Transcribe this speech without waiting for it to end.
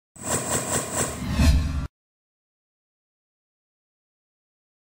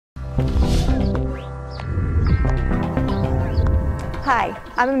Hi,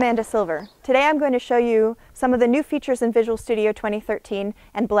 I'm Amanda Silver. Today I'm going to show you some of the new features in Visual Studio 2013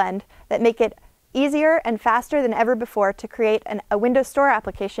 and Blend that make it easier and faster than ever before to create a Windows Store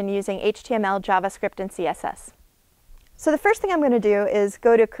application using HTML, JavaScript, and CSS. So the first thing I'm going to do is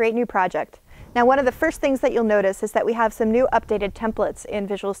go to Create New Project. Now, one of the first things that you'll notice is that we have some new updated templates in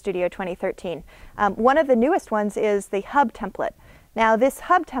Visual Studio 2013. One of the newest ones is the Hub template. Now, this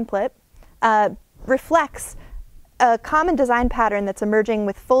Hub template reflects a common design pattern that's emerging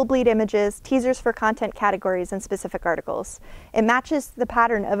with full bleed images, teasers for content categories, and specific articles. It matches the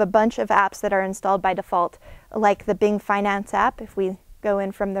pattern of a bunch of apps that are installed by default, like the Bing Finance app. If we go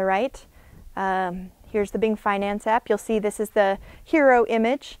in from the right, here's the Bing Finance app. You'll see this is the hero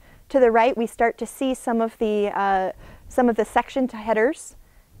image. To the right, we start to see some of the section headers.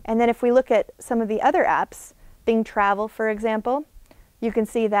 And then if we look at some of the other apps, Bing Travel, for example, you can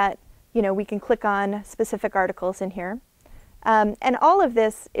see that we can click on specific articles in here. And all of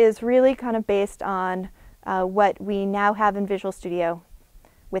this is really kind of based on what we now have in Visual Studio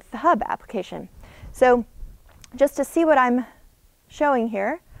with the Hub application. So just to see what I'm showing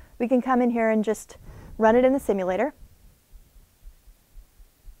here, we can come in here and just run it in the simulator.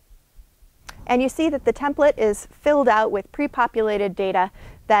 And you see that the template is filled out with pre-populated data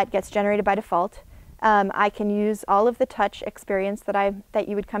that gets generated by default. I can use all of the touch experience that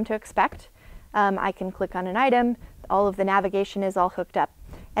you would come to expect. I can click on an item. All of the navigation is all hooked up.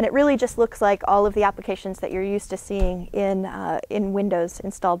 And it really just looks like all of the applications that you're used to seeing in Windows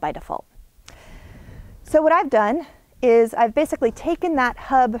installed by default. So what I've done is I've basically taken that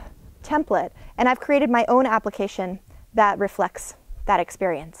Hub template and I've created my own application that reflects that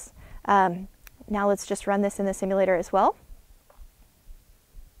experience. Now let's just run this in the simulator as well.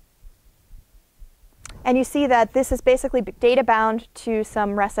 And you see that this is basically data bound to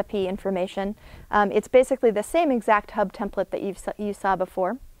some recipe information. It's basically the same exact Hub template that you saw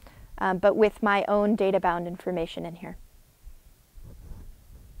before, but with my own data bound information in here.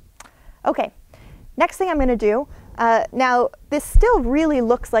 Okay, next thing I'm going to do, now this still really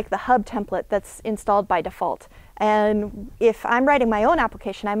looks like the Hub template that's installed by default. And if I'm writing my own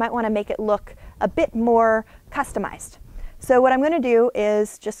application, I might want to make it look a bit more customized. So what I'm going to do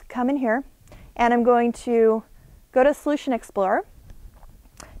is just come in here, and I'm going to go to Solution Explorer.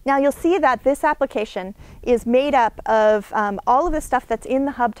 Now you'll see that this application is made up of all of the stuff that's in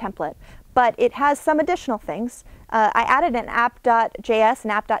the Hub template, but it has some additional things. I added an app.js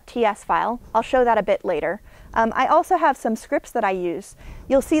and app.ts file. I'll show that a bit later. I also have some scripts that I use.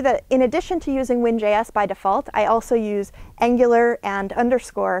 You'll see that in addition to using WinJS by default, I also use Angular and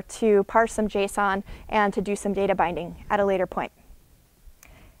underscore to parse some JSON and to do some data binding at a later point.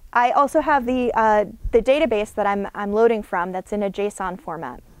 I also have the database that I'm loading from that's in a JSON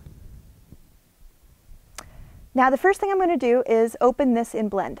format. Now the first thing I'm going to do is open this in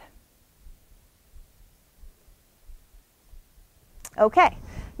Blend. Okay.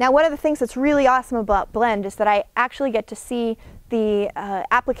 Now one of the things that's really awesome about Blend is that I actually get to see the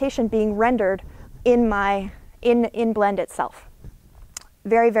application being rendered in Blend itself.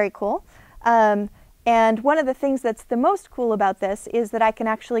 Very, very cool. And one of the things that's the most cool about this is that I can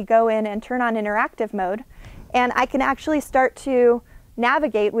actually go in and turn on interactive mode, and I can actually start to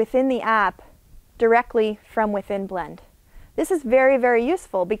navigate within the app directly from within Blend. This is very, very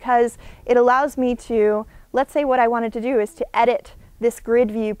useful because it allows me to, let's say what I wanted to do is to edit this grid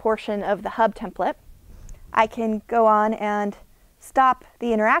view portion of the Hub template. I can go on and stop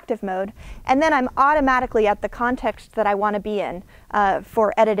the interactive mode, and then I'm automatically at the context that I want to be in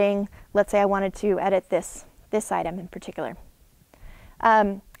for editing. Let's say I wanted to edit this item in particular.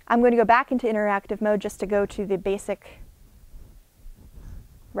 I'm going to go back into interactive mode just to go to the basic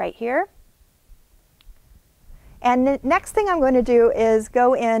right here. And the next thing I'm going to do is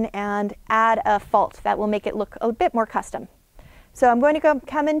go in and add a fault that will make it look a bit more custom. So I'm going to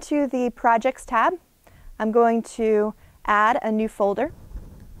come into the Projects tab. I'm going to add a new folder,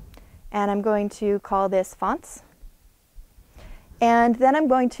 and I'm going to call this Fonts. And then I'm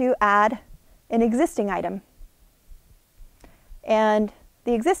going to add an existing item. And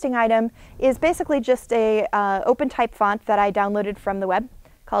the existing item is basically just a OpenType font that I downloaded from the web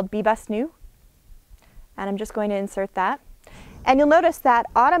called Bebus New. And I'm just going to insert that. And you'll notice that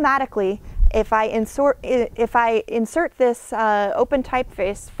automatically, if I insert this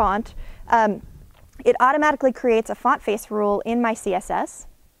OpenTypeface font, it automatically creates a font face rule in my CSS.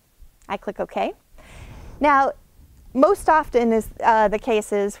 I click OK. Now, most often is the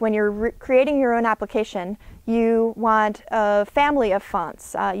case is when you're creating your own application, you want a family of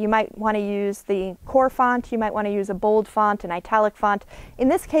fonts. You might want to use the core font, you might want to use a bold font, an italic font. In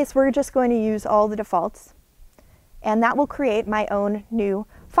this case, we're just going to use all the defaults, and that will create my own new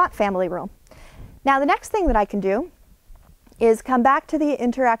font family rule. Now the next thing that I can do is come back to the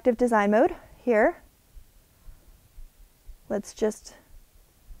interactive design mode here. Let's just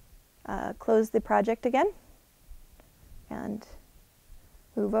close the project again and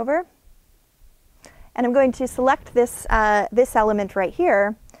move over. And I'm going to select this, this element right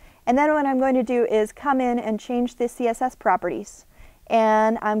here. And then what I'm going to do is come in and change the CSS properties.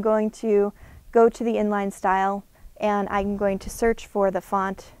 And I'm going to go to the inline style, and I'm going to search for the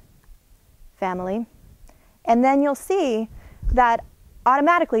font family. And then you'll see that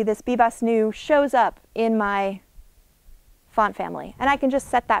automatically this BBOS New shows up in my font family, and I can just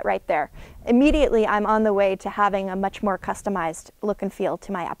set that right there. Immediately I'm on the way to having a much more customized look and feel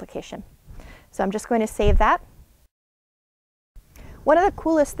to my application. So I'm just going to save that. One of the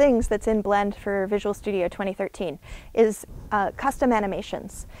coolest things that's in Blend for Visual Studio 2013 is custom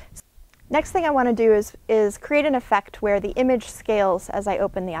animations. Next thing I want to do is create an effect where the image scales as I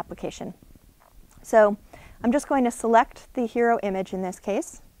open the application. So I'm just going to select the hero image in this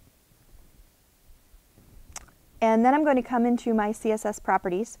case. And then I'm going to come into my CSS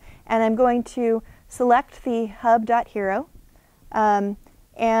properties, and I'm going to select the hub.hero.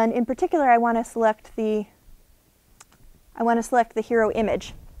 And in particular, I want to select the hero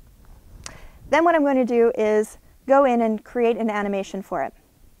image. Then what I'm going to do is go in and create an animation for it.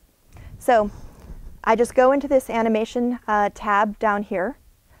 So I just go into this animation tab down here,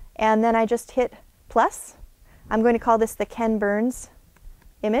 and then I just hit plus. I'm going to call this the Ken Burns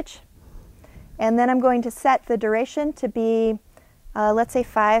image. And then I'm going to set the duration to be, let's say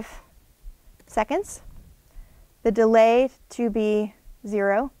 5 seconds. The delay to be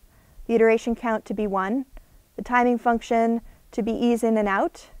 0. The iteration count to be 1. The timing function to be ease in and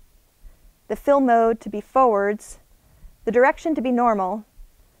out. The fill mode to be forwards. The direction to be normal.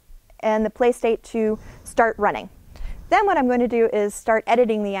 And the play state to start running. Then what I'm going to do is start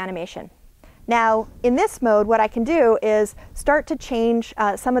editing the animation. Now, in this mode, what I can do is start to change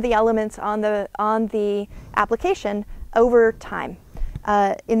some of the elements on the application over time.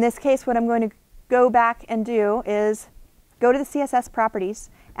 In this case, what I'm going to go back and do is go to the CSS properties,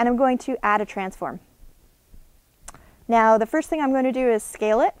 and I'm going to add a transform. Now, the first thing I'm going to do is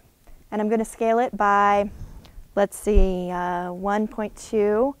scale it, and I'm going to scale it by, let's see,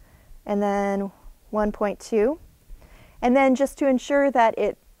 1.2, and then 1.2. And then just to ensure that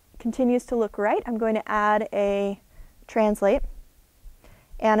it continues to look right, I'm going to add a translate,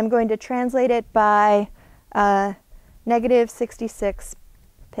 and I'm going to translate it by negative 66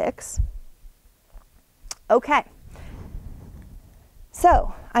 pix. Okay,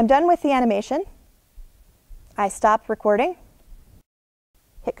 so I'm done with the animation. I stop recording,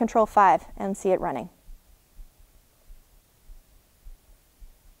 hit Control 5, and see it running.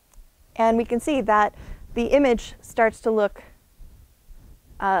 And we can see that the image starts to look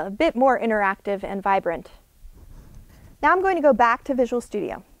a bit more interactive and vibrant. Now I'm going to go back to Visual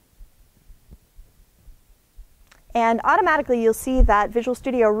Studio. And automatically you'll see that Visual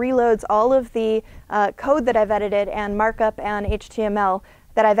Studio reloads all of the code that I've edited and markup and HTML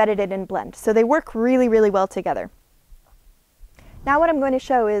that I've edited in Blend. So they work really, really well together. Now what I'm going to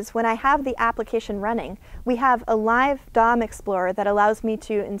show is when I have the application running, we have a live DOM Explorer that allows me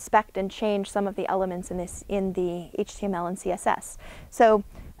to inspect and change some of the elements in the HTML and CSS. So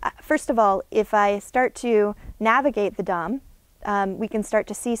first of all, if I start to navigate the DOM, we can start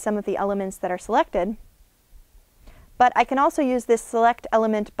to see some of the elements that are selected. But I can also use this select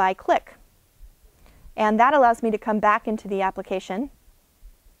element by click. And that allows me to come back into the application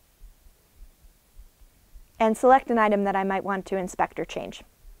and select an item that I might want to inspect or change.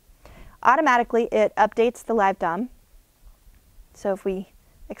 Automatically, it updates the live DOM. So if we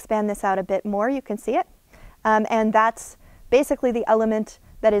expand this out a bit more, you can see it. And that's basically the element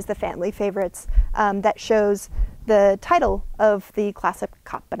that is the family favorites that shows the title of the classic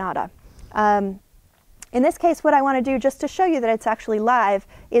Caponata. In this case, what I want to do, just to show you that it's actually live,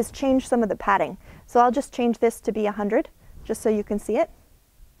 is change some of the padding. So I'll just change this to be 100, just so you can see it.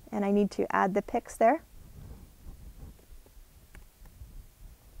 And I need to add the pix there.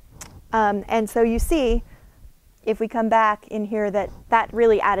 And so you see, if we come back in here, that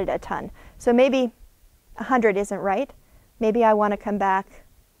really added a ton. So maybe 100 isn't right. Maybe I want to come back.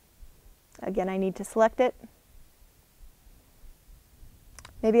 Again, I need to select it.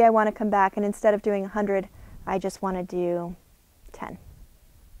 Maybe I want to come back, and instead of doing 100, I just want to do 10.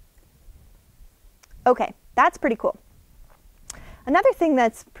 Okay, that's pretty cool. Another thing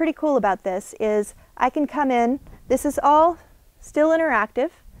that's pretty cool about this is I can come in. This is all still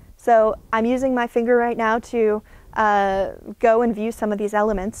interactive. So I'm using my finger right now to go and view some of these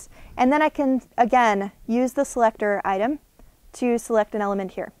elements. And then I can, again, use the selector item to select an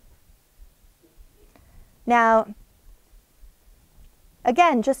element here. Now,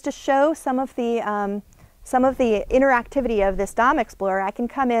 again, just to show some of the interactivity of this DOM Explorer, I can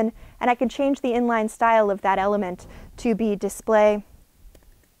come in and I can change the inline style of that element to be display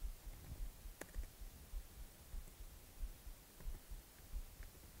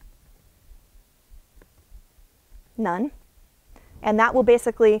none. And that will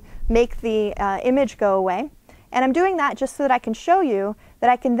basically make the image go away. And I'm doing that just so that I can show you that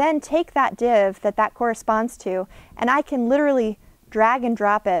I can then take that div that that corresponds to, and I can literally drag and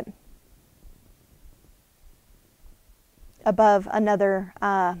drop it above another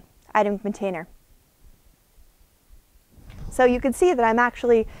item container. So you can see that I'm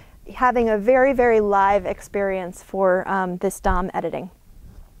actually having a very, very live experience for this DOM editing.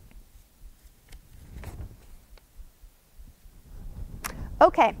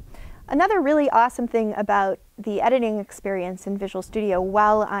 Okay, another really awesome thing about the editing experience in Visual Studio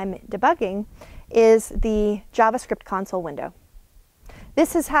while I'm debugging is the JavaScript console window.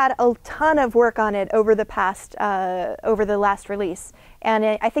 This has had a ton of work on it over the past, over the last release, and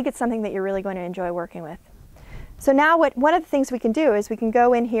I think it's something that you're really going to enjoy working with. So now one of the things we can do is we can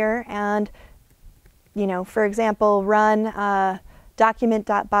go in here and, for example, run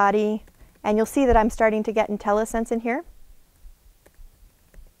document.body, and you'll see that I'm starting to get IntelliSense in here.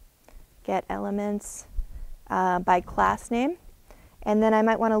 Get elements by class name, and then I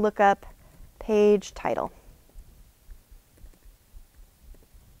might want to look up page title.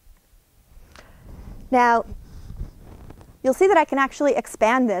 Now, you'll see that I can actually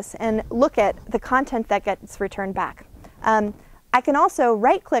expand this and look at the content that gets returned back. I can also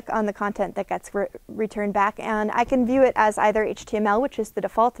right-click on the content that gets returned back, and I can view it as either HTML, which is the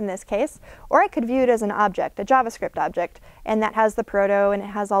default in this case, or I could view it as an object, a JavaScript object, and that has the proto, and it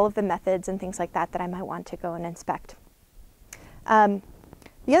has all of the methods and things like that that I might want to go and inspect. The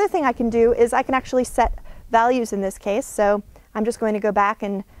other thing I can do is I can actually set values in this case, so I'm just going to go back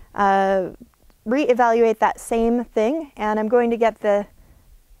and re-evaluate that same thing, and I'm going to get the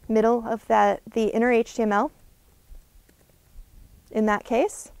middle of the inner HTML in that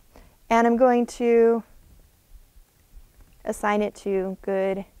case, and I'm going to assign it to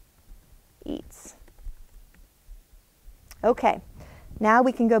good eats. Okay, now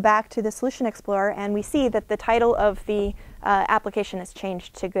we can go back to the Solution Explorer and we see that the title of the application has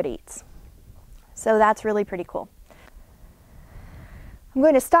changed to Good Eats. So that's really pretty cool. I'm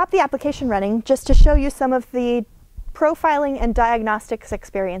going to stop the application running just to show you some of the profiling and diagnostics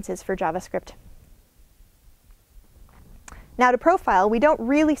experiences for JavaScript. Now to profile, we don't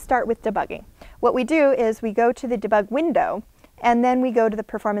really start with debugging. What we do is we go to the debug window, and then we go to the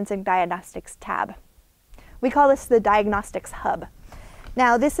Performance and Diagnostics tab. We call this the Diagnostics Hub.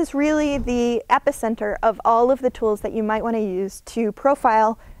 Now this is really the epicenter of all of the tools that you might want to use to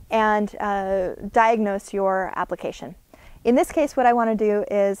profile and diagnose your application. In this case, what I want to do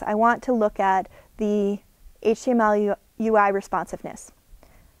is I want to look at the HTML UI responsiveness.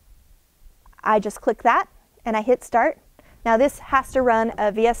 I just click that and I hit Start. Now this has to run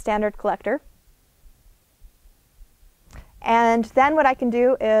a VS Standard collector. And then what I can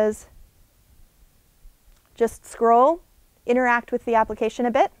do is just scroll, interact with the application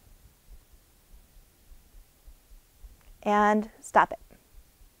a bit, and stop it.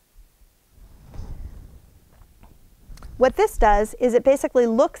 What this does is it basically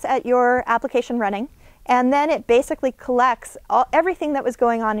looks at your application running, and then it basically collects everything that was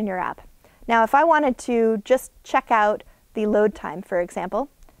going on in your app. Now if I wanted to just check out the load time, for example,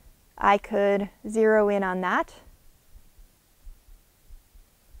 I could zero in on that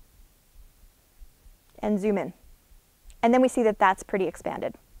and zoom in. And then we see that that's pretty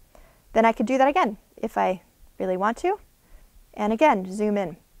expanded. Then I could do that again if I really want to, and again, zoom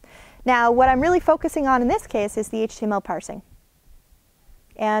in. Now what I'm really focusing on in this case is the HTML parsing.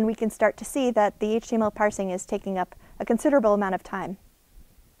 And we can start to see that the HTML parsing is taking up a considerable amount of time.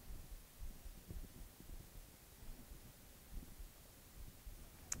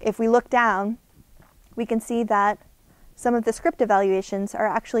 If we look down, we can see that some of the script evaluations are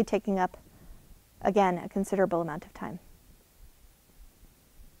actually taking up, again, a considerable amount of time.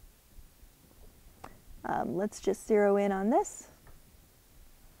 Let's just zero in on this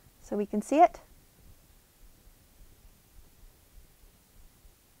so we can see it.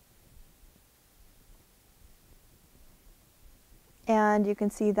 And you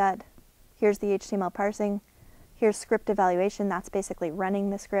can see that here's the HTML parsing. Here's script evaluation, that's basically running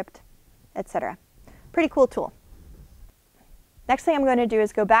the script, etc. Pretty cool tool. Next thing I'm going to do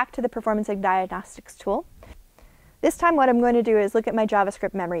is go back to the Performance and Diagnostics tool. This time what I'm going to do is look at my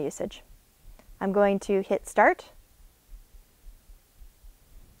JavaScript memory usage. I'm going to hit Start.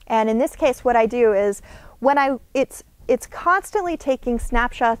 And in this case, what I do is it's constantly taking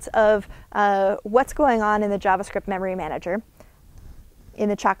snapshots of what's going on in the JavaScript memory manager in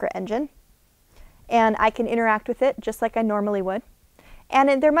the Chakra engine. And I can interact with it just like I normally would.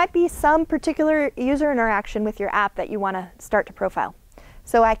 And there might be some particular user interaction with your app that you want to start to profile.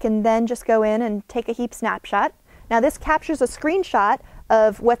 So I can then just go in and take a heap snapshot. Now this captures a screenshot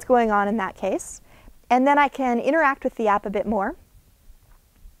of what's going on in that case. And then I can interact with the app a bit more.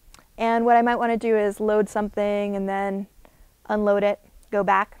 And what I might want to do is load something and then unload it, go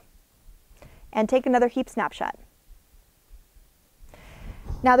back, and take another heap snapshot.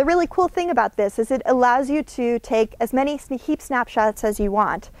 Now the really cool thing about this is it allows you to take as many heap snapshots as you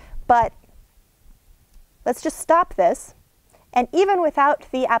want, but let's just stop this, and even without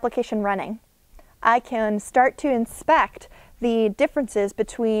the application running, I can start to inspect the differences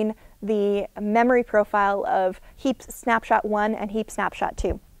between the memory profile of heap snapshot 1 and heap snapshot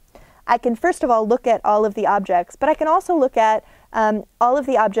 2. I can first of all look at all of the objects, but I can also look at all of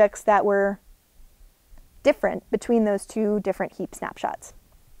the objects that were different between those two different heap snapshots.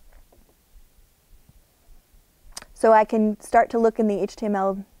 So I can start to look in the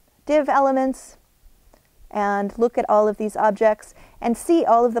HTML div elements and look at all of these objects and see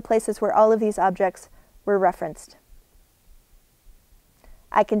all of the places where all of these objects were referenced.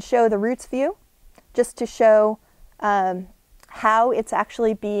 I can show the roots view just to show how it's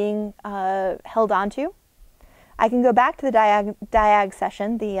actually being held onto. I can go back to the diag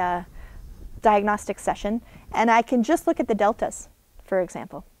session, the diagnostic session, and I can just look at the deltas, for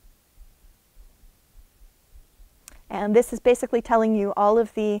example. And this is basically telling you all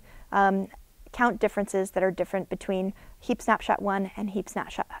of the count differences that are different between heap snapshot 1 and heap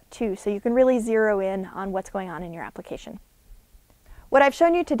snapshot 2, so you can really zero in on what's going on in your application. What I've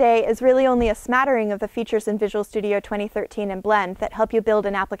shown you today is really only a smattering of the features in Visual Studio 2013 and Blend that help you build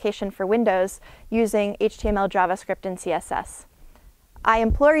an application for Windows using HTML, JavaScript, and CSS. I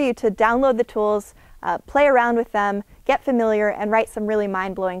implore you to download the tools, play around with them, get familiar, and write some really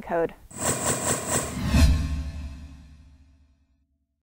mind-blowing code.